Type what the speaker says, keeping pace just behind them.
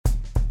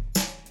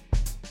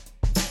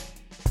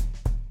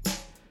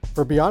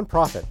For Beyond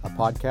Profit, a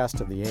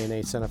podcast of the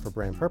A&A Center for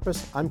Brand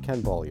Purpose, I'm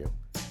Ken Beaulieu.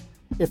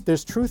 If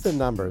there's truth in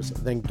numbers,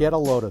 then get a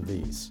load of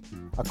these.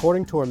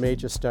 According to a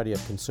major study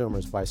of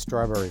consumers by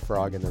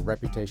StrawberryFrog and the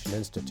Reputation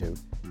Institute,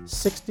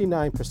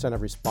 69%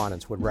 of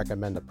respondents would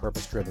recommend a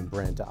purpose-driven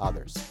brand to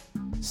others.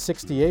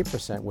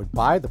 68% would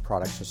buy the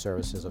products or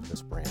services of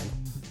this brand.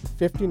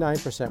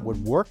 59%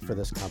 would work for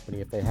this company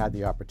if they had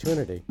the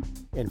opportunity,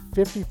 and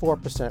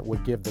 54%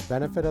 would give the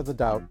benefit of the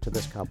doubt to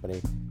this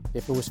company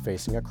if it was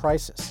facing a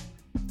crisis.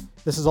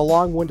 This is a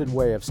long-winded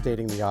way of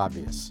stating the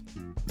obvious.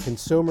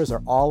 Consumers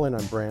are all in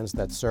on brands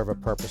that serve a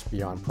purpose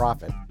beyond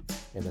profit,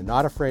 and they're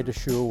not afraid to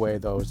shoo away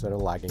those that are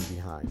lagging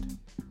behind.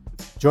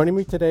 Joining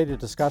me today to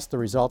discuss the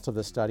results of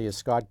the study is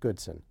Scott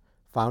Goodson,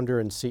 founder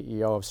and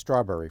CEO of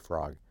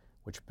StrawberryFrog,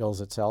 which bills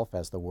itself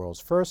as the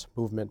world's first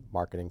movement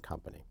marketing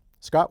company.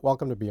 Scott,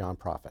 welcome to Beyond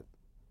Profit.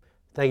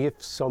 Thank you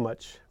so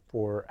much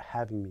for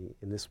having me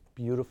in this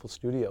beautiful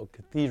studio.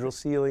 Cathedral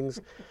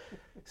ceilings,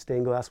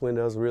 stained glass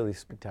windows, really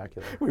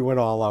spectacular. We went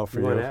all out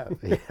for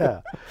you. Yeah.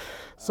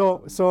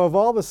 So of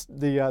all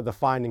the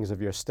findings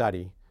of your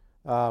study,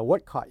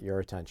 what caught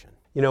your attention?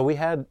 You know, we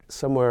had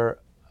somewhere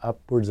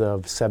upwards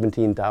of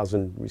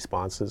 17,000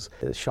 responses.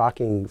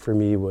 Shocking for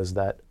me was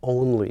that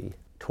only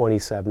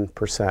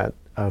 27%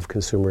 of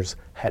consumers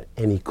had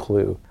any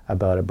clue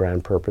about a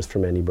brand purpose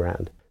from any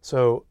brand.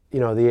 So,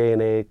 you know, the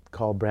A&A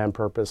called brand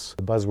purpose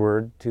the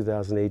buzzword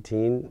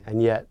 2018,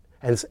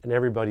 and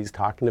everybody's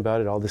talking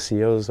about it, all the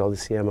CEOs, all the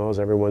CMOs,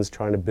 everyone's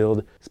trying to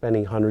build,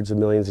 spending hundreds of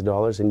millions of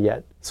dollars, and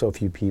yet so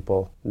few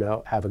people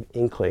have an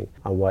inkling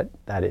on what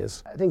that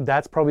is. I think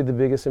that's probably the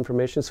biggest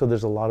information, so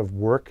there's a lot of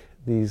work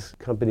these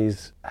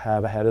companies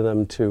have ahead of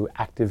them to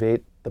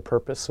activate the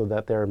purpose so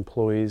that their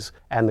employees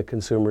and the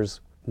consumers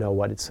know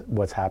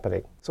what's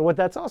happening. So what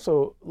that's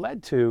also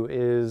led to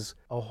is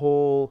a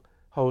whole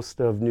host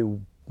of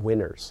new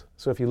winners.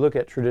 So if you look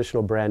at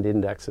traditional brand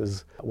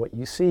indexes, what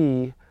you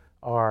see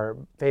are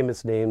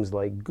famous names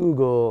like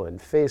Google and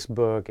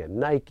Facebook and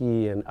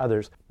Nike and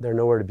others. They're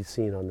nowhere to be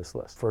seen on this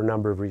list for a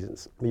number of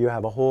reasons. You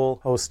have a whole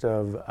host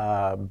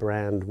of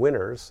brand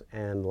winners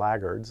and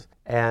laggards,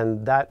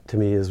 and that to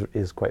me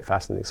is quite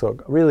fascinating. So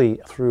really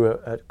through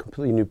a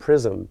completely new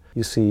prism,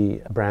 you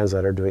see brands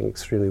that are doing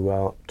extremely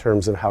well in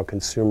terms of how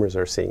consumers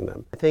are seeing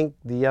them. I think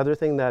the other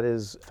thing that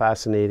is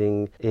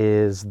fascinating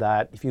is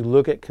that if you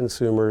look at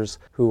consumers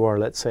who are,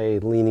 let's say,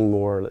 leaning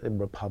more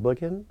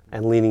Republican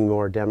and leaning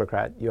more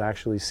Democrat, you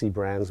actually see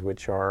brands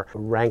which are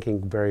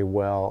ranking very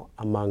well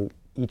among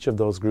each of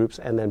those groups,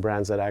 and then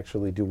brands that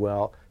actually do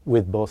well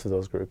with both of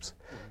those groups.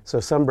 So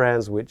some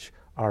brands which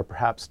are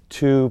perhaps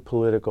too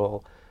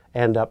political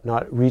end up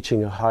not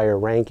reaching a higher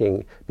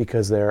ranking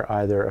because they're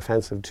either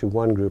offensive to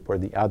one group or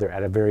the other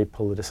at a very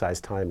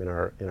politicized time in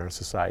our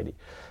society.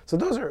 So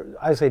those are,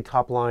 I say,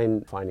 top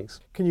line findings.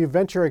 Can you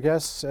venture a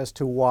guess as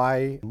to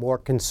why more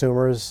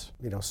consumers,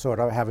 sort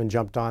of haven't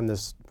jumped on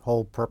this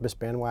whole purpose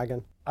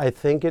bandwagon? I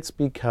think it's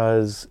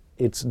because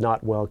it's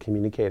not well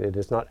communicated,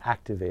 it's not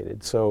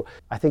activated. So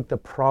I think the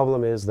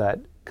problem is that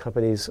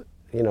companies,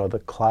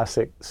 the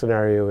classic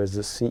scenario is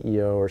the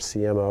CEO or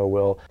CMO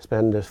will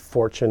spend a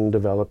fortune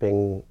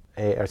developing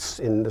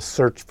in the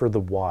search for the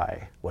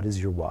why. What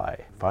is your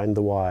why? Find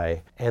the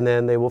why. And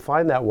then they will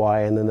find that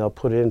why, and then they'll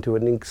put it into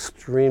an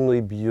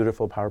extremely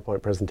beautiful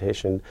PowerPoint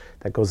presentation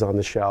that goes on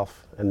the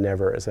shelf and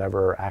never is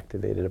ever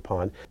activated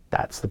upon.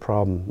 That's the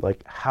problem.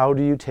 Like, how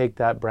do you take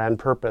that brand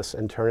purpose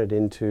and turn it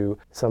into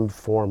some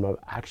form of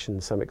action,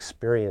 some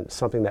experience,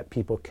 something that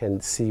people can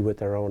see with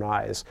their own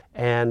eyes?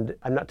 And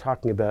I'm not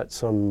talking about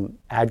some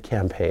ad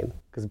campaign,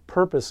 because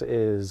purpose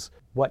is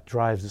what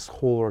drives this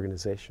whole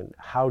organization.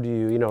 How do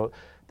you,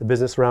 the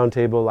Business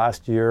Roundtable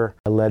last year,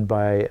 led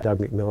by Doug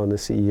McMillon, the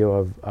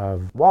CEO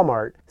of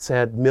Walmart,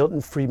 said Milton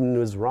Friedman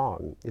was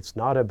wrong. It's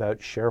not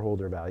about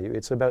shareholder value,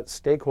 it's about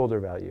stakeholder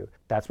value.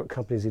 That's what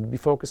companies need to be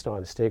focused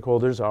on.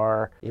 Stakeholders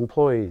are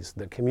employees,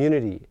 the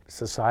community,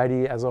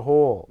 society as a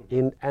whole,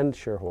 and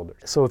shareholders.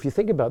 So if you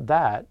think about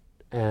that,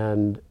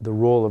 and the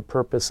role of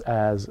purpose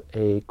as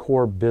a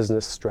core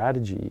business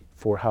strategy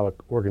for how an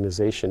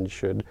organization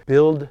should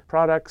build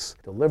products,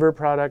 deliver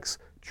products,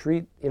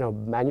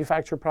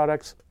 manufacture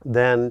products,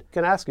 then you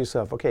can ask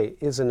yourself, okay,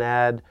 is an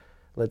ad,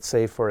 let's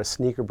say for a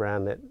sneaker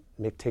brand that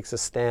takes a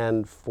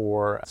stand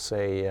for,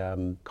 say,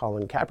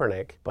 Colin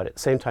Kaepernick, but at the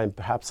same time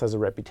perhaps has a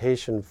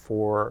reputation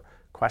for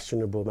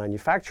questionable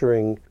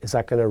manufacturing, is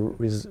that going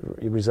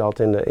to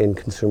result in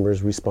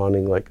consumers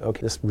responding like,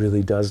 okay, this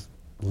really does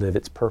live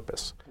its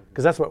purpose?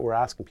 Because that's what we're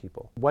asking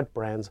people. What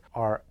brands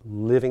are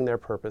living their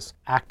purpose,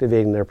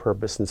 activating their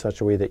purpose in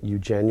such a way that you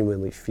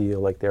genuinely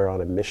feel like they're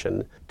on a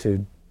mission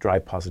to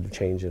drive positive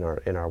change in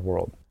our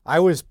world? I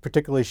was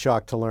particularly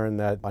shocked to learn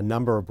that a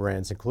number of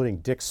brands, including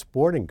Dick's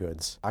Sporting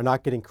Goods, are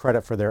not getting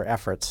credit for their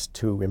efforts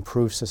to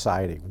improve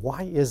society.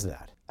 Why is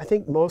that? I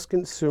think most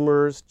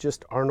consumers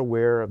just aren't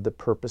aware of the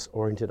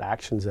purpose-oriented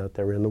actions out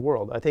there in the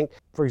world. I think,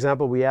 for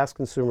example, we ask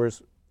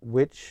consumers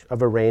which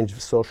of a range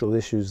of social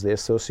issues they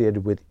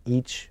associated with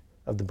each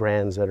of the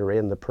brands that are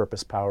in the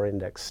Purpose Power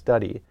Index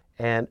study.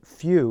 and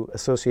few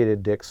associated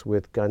addicts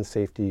with gun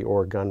safety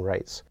or gun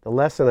rights. The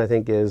lesson, I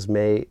think,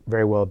 may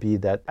very well be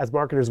that as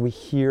marketers, we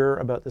hear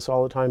about this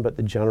all the time, but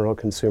the general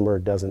consumer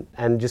doesn't.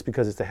 And just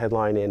because it's a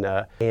headline in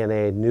a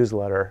ANA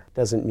newsletter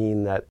doesn't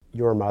mean that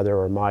your mother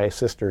or my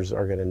sisters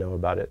are going to know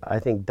about it. I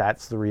think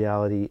that's the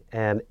reality,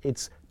 and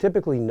it's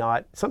typically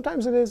not,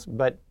 sometimes it is,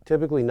 but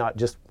typically not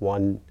just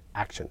one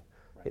action.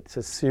 It's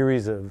a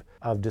series of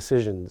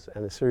decisions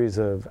and a series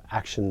of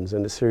actions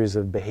and a series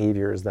of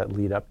behaviors that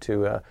lead up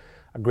to a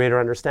greater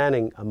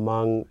understanding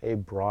among a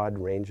broad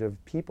range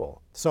of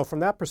people. So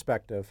from that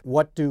perspective,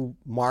 what do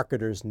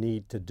marketers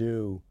need to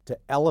do to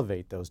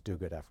elevate those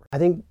do-good efforts? I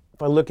think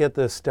if I look at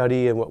the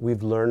study and what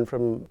we've learned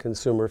from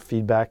consumer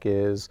feedback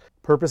is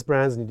purpose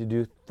brands need to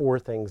do 4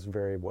 things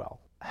very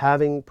well.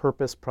 Having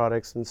purpose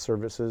products and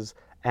services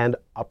and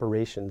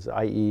operations,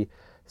 i.e.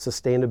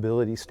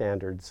 sustainability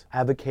standards,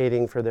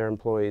 advocating for their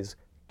employees,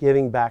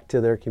 giving back to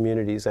their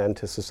communities and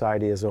to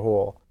society as a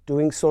whole,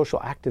 doing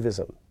social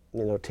activism,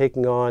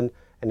 taking on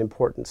an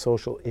important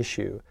social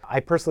issue. I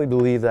personally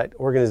believe that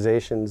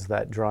organizations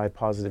that drive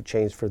positive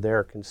change for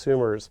their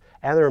consumers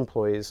and their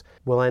employees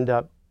will end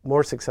up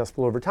more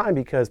successful over time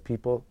because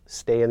people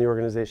stay in the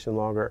organization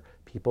longer,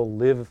 people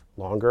live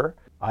longer,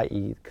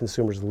 i.e.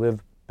 consumers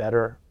live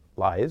better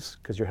lives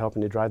because you're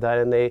helping to drive that,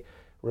 and they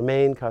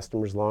remain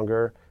customers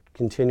longer,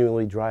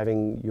 continually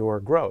driving your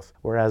growth.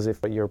 Whereas if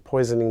you're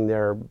poisoning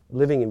their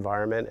living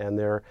environment and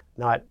they're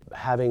not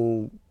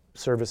having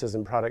services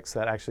and products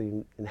that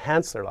actually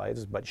enhance their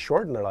lives but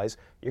shorten their lives,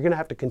 you're going to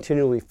have to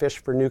continually fish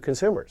for new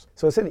consumers.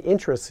 So it's in the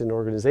interest in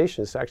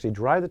organizations to actually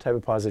drive the type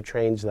of positive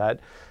change that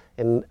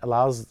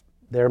allows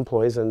their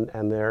employees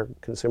and their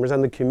consumers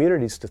and the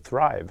communities to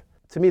thrive.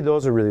 To me,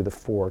 those are really the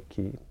 4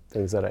 key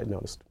things that I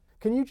noticed.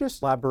 Can you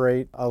just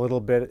elaborate a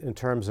little bit in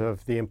terms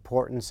of the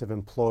importance of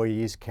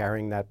employees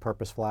carrying that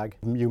purpose flag?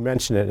 You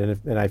mentioned it,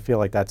 and I feel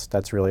like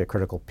that's really a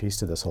critical piece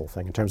to this whole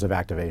thing in terms of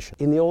activation.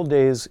 In the old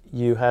days,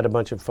 you had a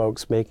bunch of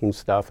folks making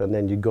stuff, and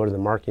then you'd go to the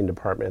marketing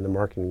department, and the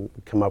marketing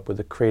would come up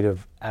with a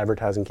creative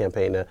advertising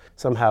campaign to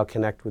somehow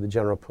connect with the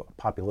general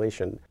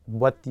population.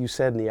 What you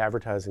said in the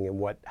advertising and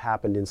what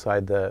happened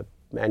inside the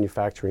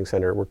manufacturing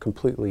center were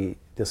completely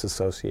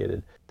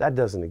disassociated. That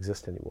doesn't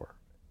exist anymore.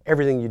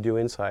 Everything you do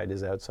inside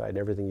is outside,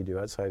 everything you do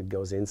outside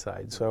goes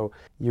inside. So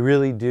you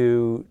really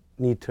do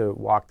need to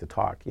walk the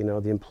talk.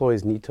 The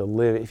employees need to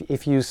live.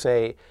 If you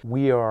say,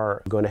 we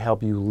are going to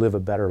help you live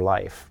a better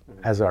life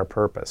as our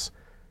purpose,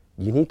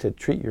 you need to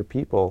treat your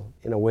people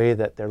in a way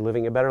that they're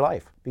living a better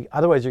life.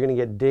 Otherwise, you're going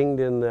to get dinged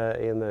in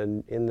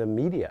the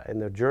media, in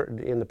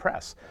the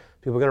press.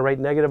 People are going to write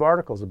negative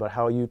articles about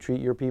how you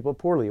treat your people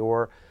poorly,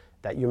 or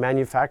that you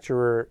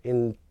manufacture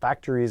in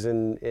factories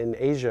in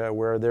Asia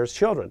where there's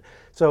children.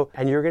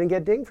 And you're going to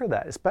get dinged for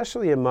that,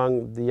 especially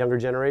among the younger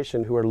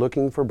generation who are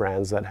looking for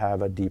brands that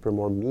have a deeper,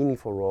 more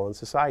meaningful role in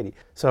society.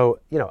 So,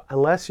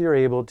 unless you're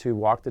able to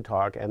walk the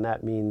talk, and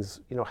that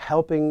means,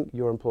 helping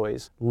your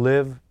employees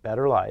live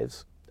better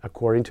lives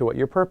according to what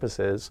your purpose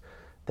is,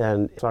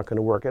 then it's not going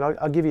to work. And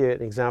I'll give you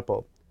an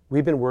example.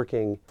 We've been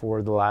working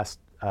for the last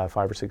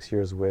 5 or 6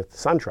 years with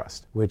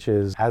SunTrust, which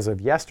is, as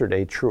of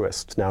yesterday,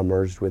 Truist. It's now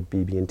merged with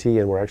BB&T,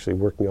 and we're actually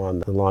working on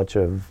the launch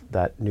of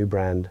that new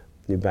brand,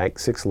 new bank,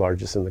 6th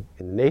largest in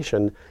the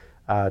nation,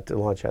 to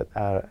launch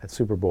at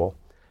Super Bowl.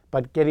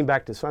 But getting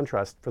back to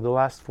SunTrust, for the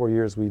last 4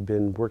 years, we've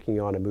been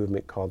working on a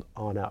movement called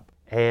On Up.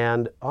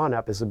 And On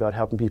Up is about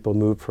helping people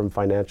move from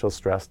financial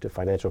stress to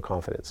financial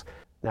confidence.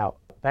 Now,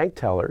 bank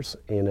tellers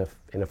in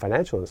a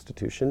financial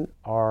institution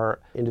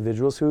are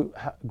individuals who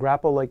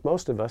grapple, like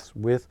most of us,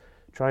 with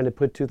trying to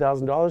put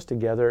 $2,000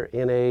 together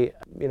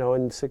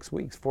in 6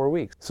 weeks, 4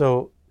 weeks.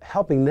 So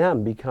helping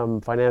them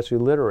become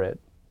financially literate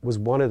was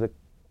one of the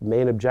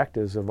main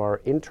objectives of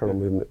our internal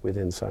movement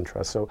within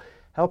SunTrust. So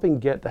helping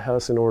get the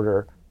house in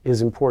order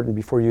is important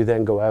before you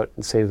then go out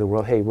and say to the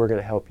world, hey, we're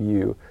going to help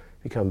you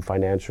become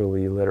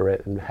financially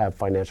literate and have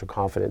financial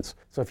confidence.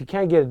 So if you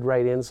can't get it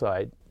right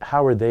inside,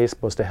 how are they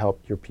supposed to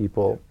help your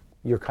people,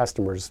 your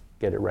customers,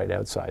 get it right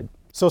outside?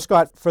 So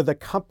Scott, for the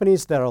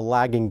companies that are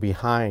lagging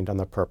behind on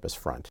the purpose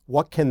front,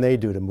 what can they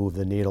do to move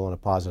the needle in a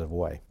positive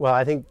way? Well,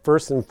 I think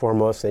first and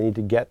foremost, they need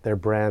to get their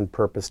brand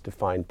purpose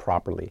defined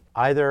properly.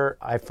 Either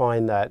I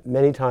find that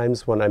many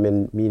times when I'm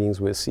in meetings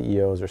with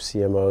CEOs or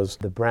CMOs,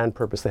 the brand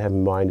purpose they have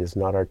in mind is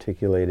not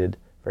articulated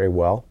very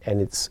well,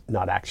 and it's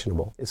not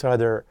actionable. It's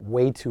either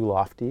way too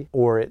lofty,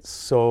 or it's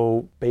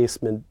so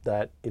basement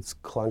that it's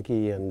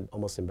clunky and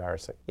almost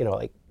embarrassing.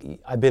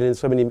 I've been in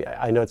so many,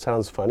 I know it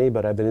sounds funny,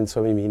 but I've been in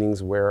so many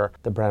meetings where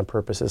the brand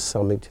purpose is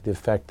something to the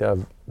effect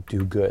of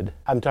do good.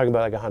 I'm talking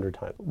about 100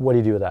 times. What do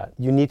you do with that?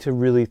 You need to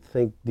really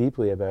think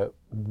deeply about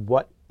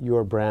what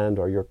your brand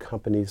or your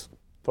company's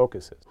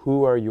focus is.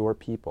 Who are your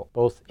people,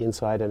 both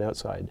inside and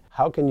outside?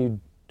 How can you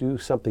do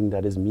something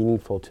that is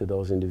meaningful to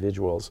those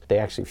individuals? They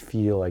actually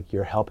feel like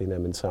you're helping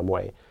them in some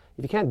way.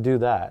 If you can't do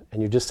that and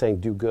you're just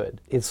saying do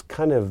good, it's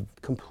kind of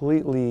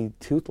completely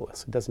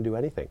toothless. It doesn't do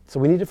anything.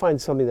 So we need to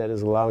find something that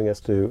is allowing us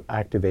to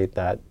activate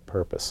that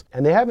purpose.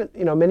 And they haven't,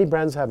 many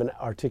brands haven't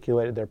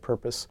articulated their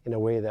purpose in a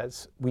way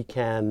that's, we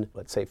can,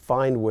 let's say,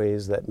 find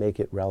ways that make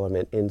it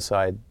relevant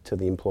inside to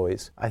the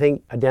employees. I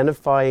think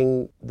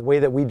identifying the way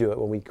that we do it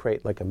when we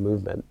create like a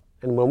movement.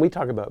 And when we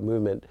talk about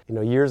movement,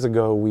 years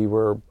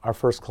ago, our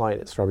first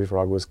client at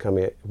StrawberryFrog was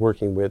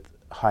working with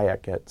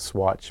Hayek at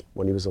Swatch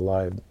when he was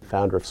alive,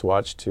 founder of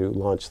Swatch, to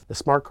launch the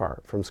smart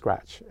car from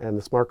scratch. And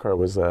the smart car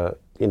was a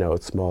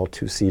small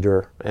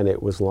two-seater, and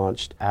it was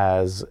launched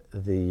as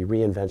the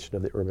reinvention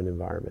of the urban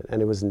environment.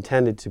 And it was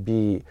intended to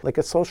be like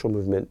a social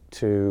movement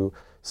to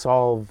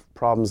solve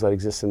problems that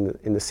exist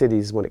in the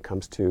cities when it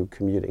comes to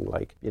commuting,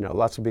 like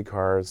lots of big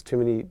cars, too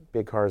many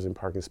big cars in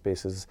parking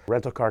spaces,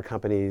 rental car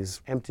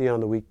companies empty on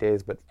the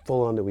weekdays but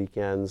full on the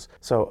weekends.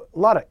 So a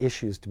lot of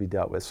issues to be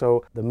dealt with.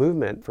 So the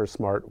movement for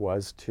SMART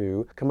was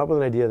to come up with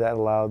an idea that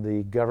allowed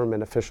the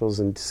government officials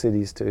in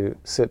cities to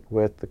sit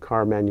with the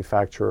car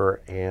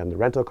manufacturer and the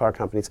rental car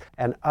companies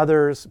and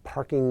others,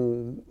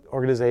 parking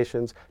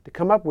organizations, to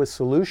come up with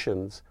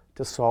solutions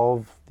to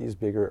solve these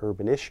bigger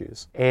urban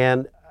issues.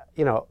 And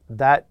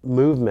that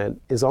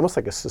movement is almost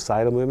like a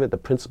societal movement. The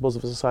principles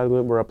of a societal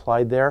movement were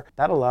applied there.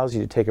 That allows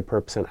you to take a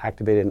purpose and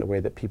activate it in a way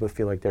that people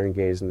feel like they're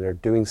engaged and they're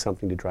doing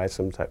something to drive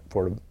some type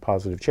of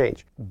positive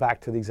change.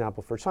 Back to the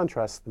example for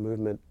SunTrust, the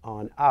movement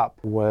on up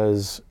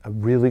was a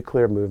really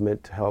clear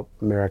movement to help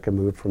America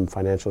move from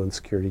financial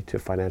insecurity to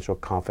financial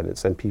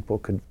confidence. And people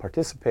could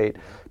participate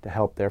to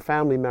help their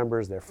family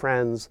members, their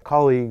friends,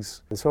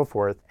 colleagues, and so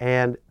forth.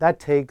 And that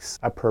takes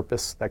a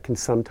purpose that can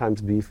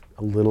sometimes be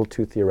a little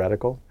too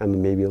theoretical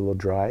and maybe a little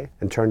dry,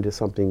 and turn to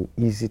something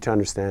easy to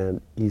understand,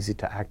 easy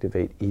to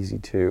activate, easy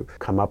to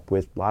come up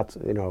with lots,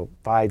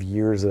 5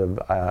 years of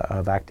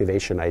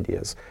activation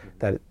ideas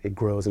that it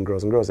grows and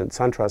grows and grows. And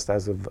SunTrust,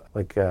 as of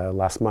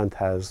last month,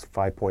 has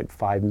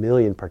 5.5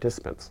 million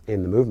participants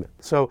in the movement.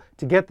 So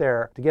to get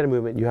there, to get a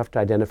movement, you have to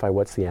identify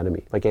what's the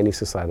enemy, like any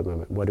societal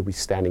movement. What are we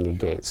standing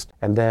against?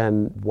 And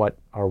then what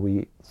are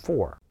we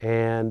for?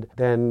 And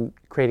then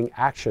creating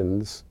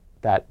actions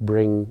that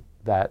bring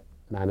that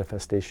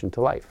manifestation to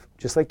life,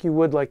 just like you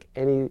would like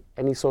any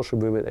social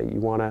movement that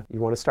you want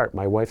to start.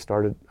 My wife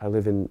started, I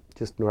live in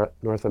just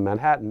north of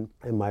Manhattan,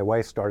 and my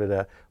wife started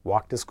a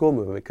walk to school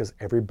movement because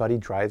everybody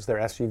drives their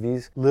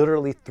SUVs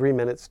literally 3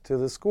 minutes to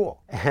the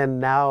school. And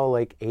now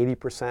like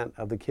 80%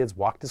 of the kids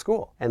walk to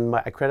school. And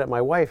I credit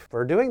my wife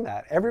for doing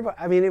that.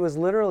 It was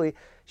literally,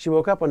 she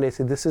woke up one day and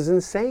said, "This is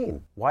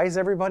insane. Why is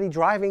everybody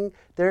driving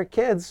their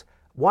kids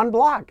one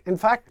block? In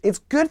fact, it's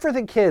good for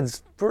the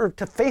kids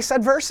to face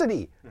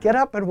adversity. Get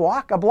up and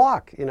walk a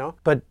block,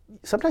 But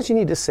sometimes you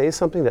need to say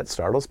something that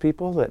startles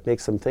people, that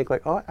makes them think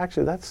like, oh,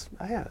 actually,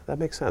 that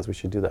makes sense. We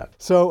should do that.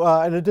 So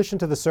in addition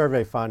to the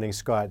survey findings,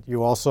 Scott,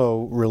 you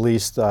also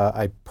released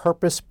a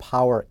Purpose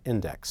Power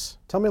Index.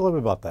 Tell me a little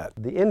bit about that.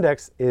 The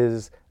index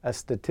is a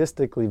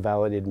statistically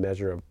validated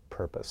measure of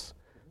purpose,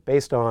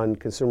 based on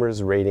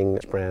consumers rating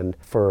a brand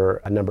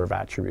for a number of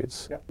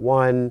attributes. Yep.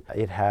 One,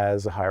 it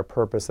has a higher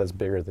purpose that's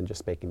bigger than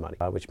just making money,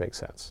 which makes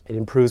sense. It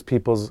improves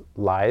people's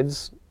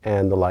lives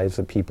and the lives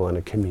of people in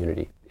a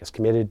community. It's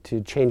committed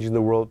to changing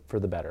the world for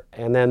the better.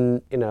 And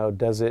then,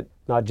 does it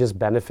not just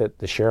benefit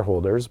the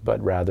shareholders,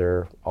 but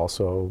rather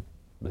also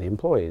the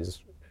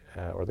employees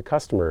or the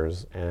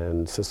customers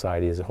and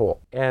society as a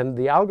whole. And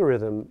the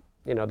algorithm,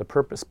 the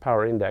Purpose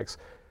Power Index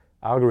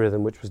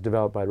algorithm, which was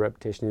developed by the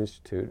Reputation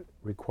Institute,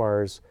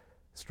 requires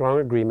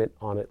strong agreement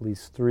on at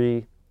least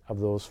 3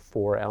 of those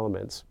 4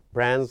 elements.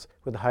 Brands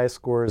with the highest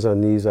scores on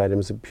these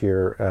items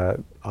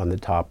appear on the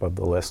top of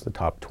the list, the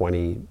top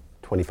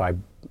 25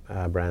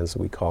 brands that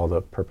we call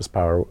the Purpose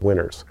Power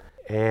winners.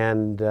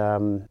 And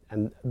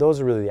those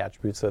are really the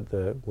attributes that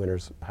the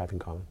winners have in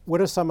common. What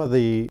are some of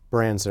the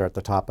brands that are at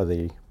the top of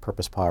the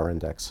Purpose Power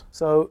Index?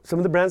 So some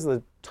of the brands at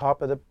the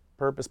top of the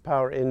Purpose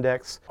Power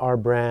Index are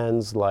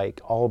brands like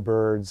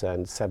Allbirds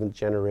and Seventh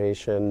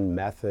Generation,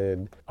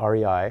 Method,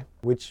 REI,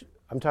 which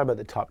I'm talking about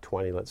the top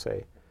 20, let's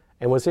say.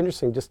 And what's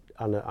interesting just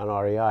on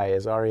REI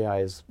is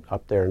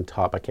up there in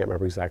top, I can't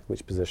remember exactly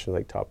which position,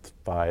 like top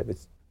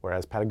 5.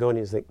 Whereas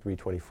Patagonia is, I think,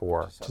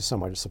 324. Which is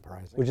somewhat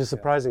surprising. Which is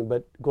surprising,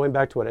 but going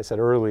back to what I said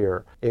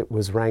earlier, it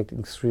was ranked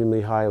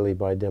extremely highly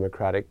by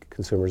Democratic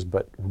consumers,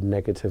 but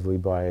negatively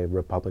by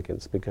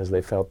Republicans, because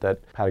they felt that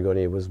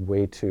Patagonia was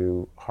way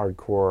too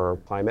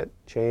hardcore climate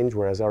change,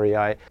 whereas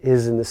REI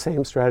is in the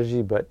same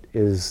strategy, but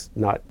is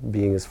not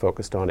being as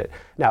focused on it.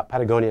 Now,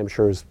 Patagonia, I'm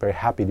sure, is very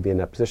happy to be in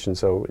that position,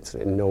 so it's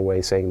in no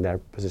way saying their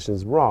position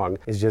is wrong.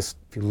 It's just,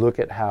 if you look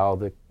at how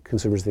the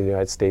consumers in the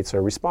United States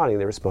are responding,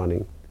 they're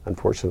responding,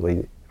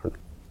 unfortunately,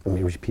 let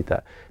me repeat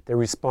that. They're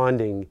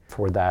responding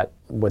for that,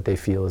 what they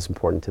feel is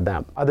important to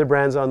them. Other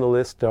brands on the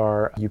list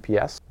are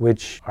UPS,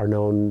 which are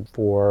known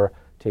for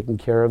taking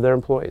care of their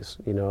employees.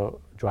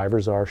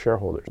 Drivers are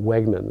shareholders.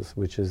 Wegmans,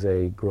 which is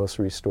a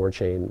grocery store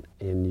chain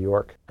in New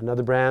York.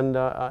 Another brand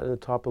at the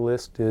top of the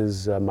list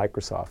is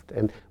Microsoft.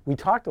 And we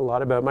talked a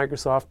lot about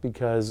Microsoft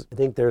because I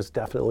think there's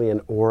definitely an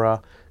aura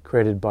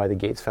created by the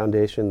Gates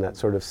Foundation that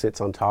sort of sits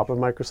on top of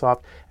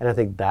Microsoft. And I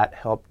think that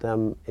helped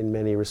them in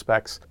many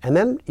respects. And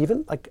then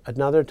even like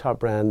another top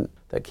brand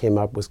that came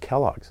up was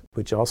Kellogg's,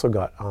 which also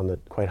got on the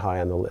quite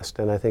high on the list.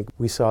 And I think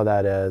we saw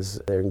that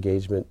as their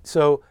engagement.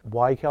 So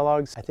why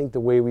Kellogg's? I think the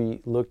way we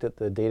looked at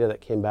the data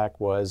that came back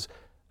was,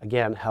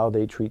 again, how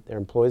they treat their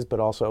employees, but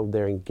also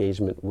their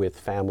engagement with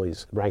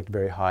families ranked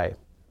very high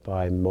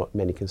by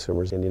many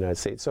consumers in the United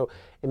States. So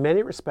in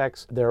many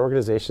respects, there are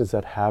organizations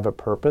that have a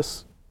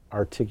purpose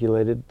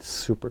articulated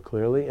super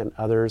clearly, and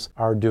others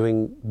are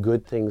doing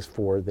good things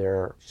for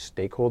their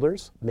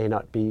stakeholders, may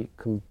not be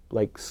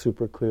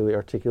super clearly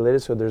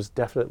articulated. So there's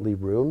definitely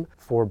room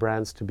for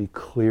brands to be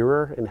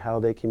clearer in how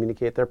they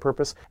communicate their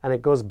purpose. And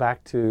it goes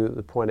back to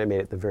the point I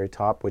made at the very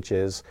top, which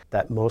is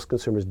that most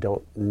consumers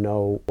don't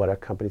know what a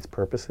company's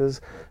purpose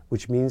is,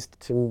 which means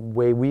the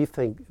way we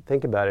think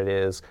about it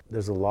is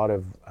there's a lot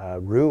of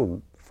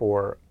room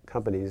for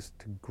companies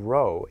to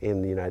grow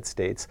in the United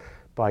States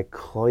by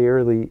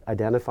clearly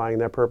identifying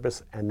their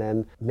purpose and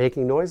then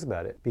making noise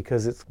about it,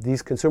 because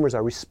these consumers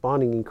are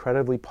responding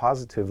incredibly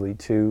positively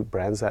to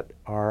brands that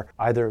are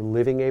either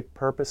living a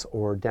purpose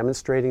or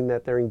demonstrating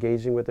that they're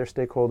engaging with their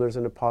stakeholders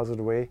in a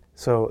positive way.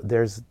 So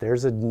there's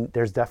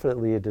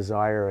definitely a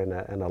desire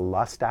and a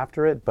lust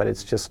after it, but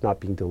it's just not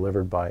being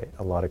delivered by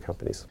a lot of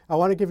companies. I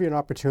want to give you an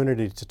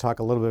opportunity to talk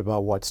a little bit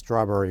about what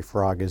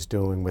StrawberryFrog is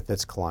doing with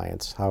its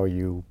clients. How are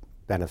you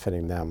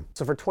benefiting them?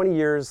 So for 20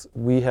 years,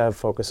 we have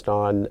focused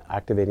on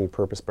activating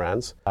purpose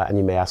brands. And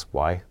you may ask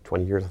why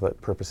 20 years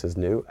that purpose is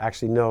new.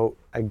 Actually, no,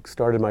 I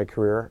started my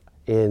career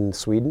in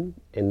Sweden,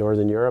 in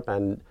Northern Europe,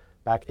 and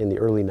back in the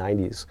early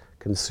 90s,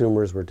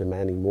 consumers were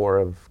demanding more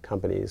of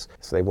companies.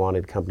 So they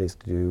wanted companies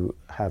to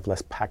have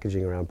less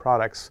packaging around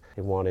products.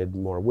 They wanted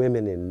more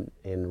women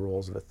in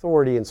roles of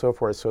authority and so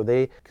forth. So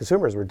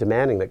consumers were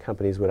demanding that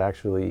companies would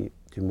actually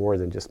do more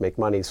than just make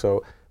money.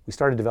 So we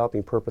started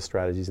developing purpose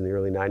strategies in the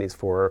early 90s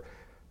for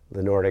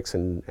the Nordics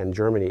and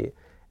Germany.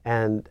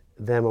 And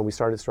then when we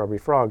started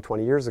StrawberryFrog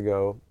 20 years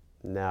ago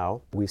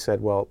now, we said,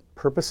 well,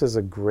 purpose is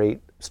a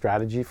great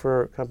strategy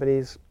for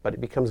companies, but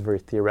it becomes very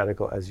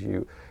theoretical as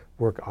you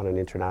work on an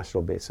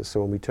international basis.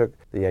 So when we took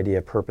the idea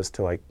of purpose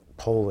to like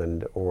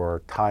Poland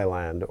or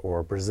Thailand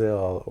or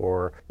Brazil,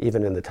 or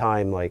even in the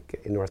time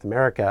like in North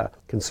America,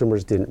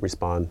 consumers didn't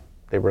respond.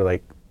 They were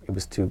like, it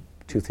was too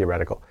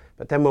theoretical.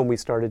 But then when we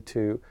started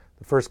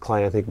the first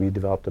client I think we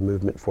developed a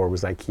movement for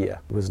was IKEA.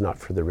 It was not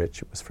for the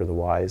rich, it was for the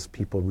wise.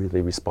 People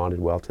really responded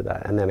well to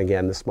that. And then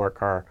again, the smart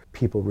car,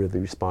 people really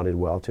responded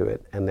well to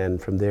it. And then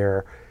from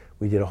there,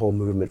 we did a whole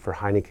movement for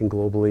Heineken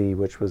globally,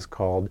 which was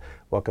called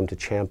Welcome to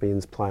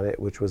Champions Planet,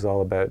 which was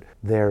all about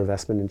their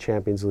investment in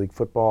Champions League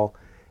football.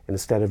 And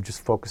instead of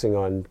just focusing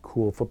on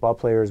cool football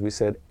players, we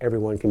said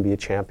everyone can be a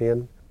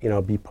champion.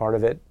 Be part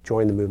of it,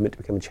 join the movement to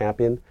become a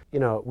champion.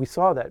 We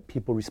saw that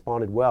people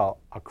responded well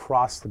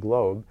across the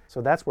globe.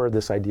 So that's where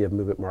this idea of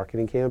movement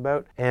marketing came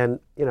about. And,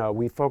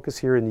 we focus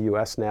here in the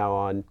US now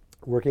on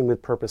working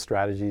with purpose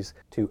strategies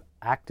to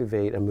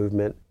activate a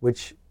movement,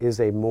 which is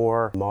a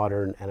more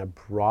modern and a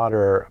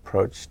broader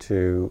approach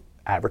to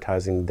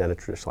advertising than a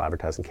traditional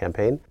advertising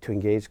campaign, to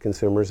engage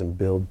consumers and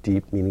build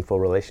deep, meaningful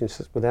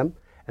relationships with them.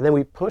 And then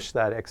we push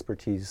that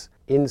expertise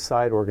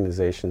inside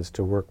organizations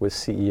to work with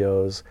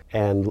CEOs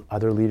and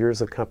other leaders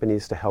of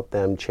companies to help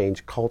them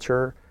change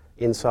culture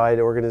inside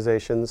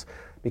organizations,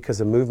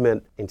 because a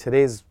movement in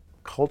today's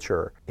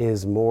culture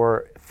is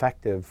more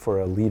effective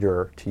for a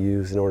leader to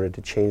use in order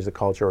to change the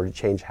culture or to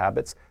change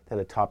habits than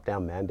a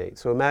top-down mandate.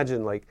 So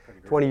imagine like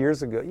 20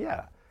 years ago,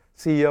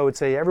 CEO would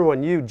say,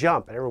 everyone, you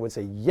jump, and everyone would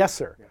say, yes,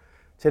 sir. Yeah.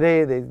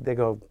 Today they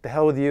go, the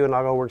hell with you and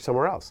I'll go work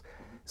somewhere else.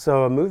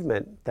 So a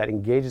movement that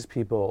engages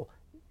people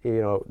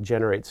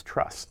generates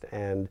trust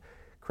and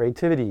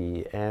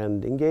creativity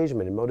and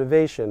engagement and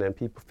motivation, and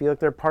people feel like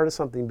they're part of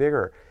something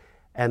bigger.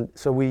 And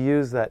so we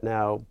use that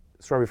now.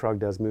 StrawberryFrog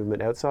does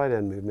movement outside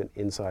and movement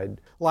inside.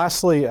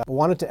 Lastly, I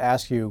wanted to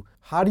ask you,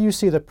 how do you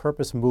see the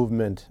purpose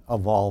movement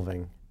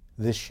evolving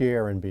this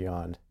year and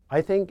beyond?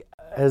 I think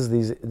as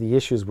the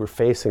issues we're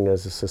facing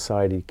as a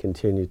society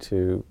continue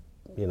to,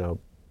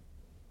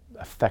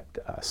 affect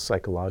us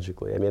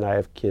psychologically. I mean, I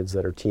have kids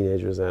that are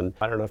teenagers, and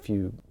I don't know if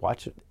you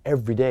watch it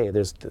every day.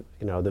 There's,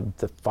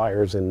 the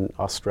fires in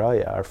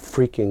Australia are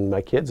freaking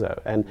my kids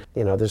out. And,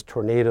 there's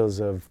tornadoes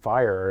of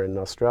fire in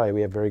Australia. We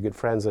have very good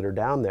friends that are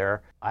down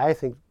there. I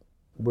think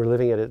we're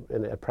living at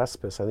a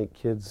precipice. I think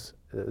kids,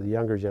 the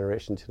younger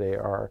generation today,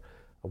 are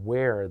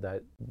aware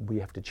that we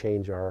have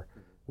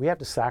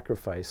to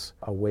sacrifice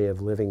a way of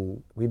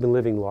living. We've been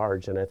living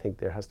large, and I think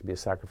there has to be a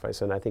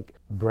sacrifice. And I think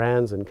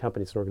brands and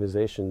companies and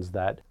organizations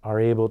that are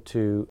able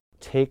to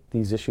take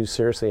these issues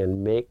seriously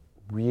and make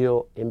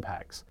real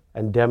impacts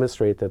and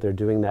demonstrate that they're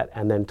doing that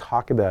and then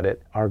talk about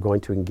it are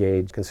going to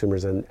engage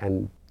consumers,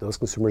 and those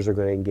consumers are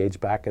going to engage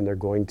back, and they're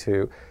going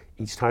to,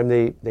 each time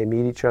they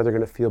meet each other, they're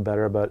going to feel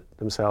better about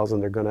themselves,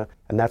 and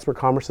and that's where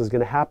commerce is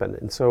going to happen.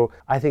 And so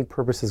I think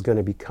purpose is going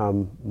to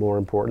become more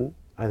important.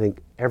 I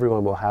think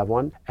everyone will have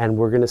one, and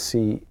we're going to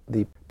see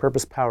the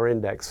Purpose Power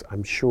Index,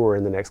 I'm sure,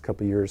 in the next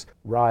couple of years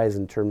rise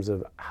in terms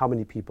of how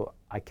many people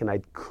I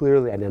can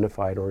clearly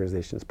identify an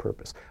organization's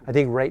purpose. I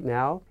think right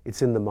now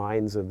it's in the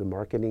minds of the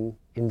marketing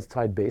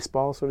inside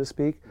baseball, so to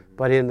speak,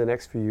 but in the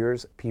next few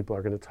years, people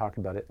are going to talk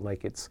about it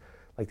like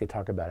they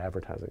talk about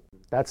advertising.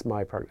 That's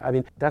my part. I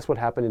mean, that's what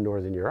happened in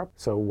Northern Europe,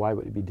 so why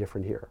would it be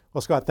different here?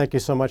 Well, Scott, thank you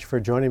so much for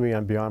joining me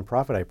on Beyond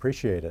Profit. I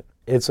appreciate it.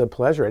 It's a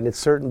pleasure, and it's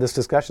certain this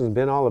discussion has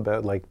been all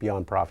about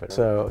Beyond Profit.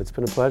 So it's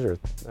been a pleasure.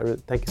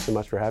 Thank you so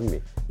much for having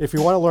me. If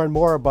you want to learn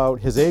more about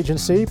his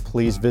agency,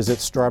 please visit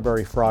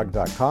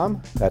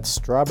StrawberryFrog.com. That's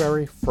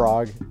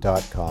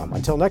StrawberryFrog.com.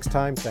 Until next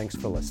time, thanks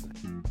for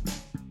listening.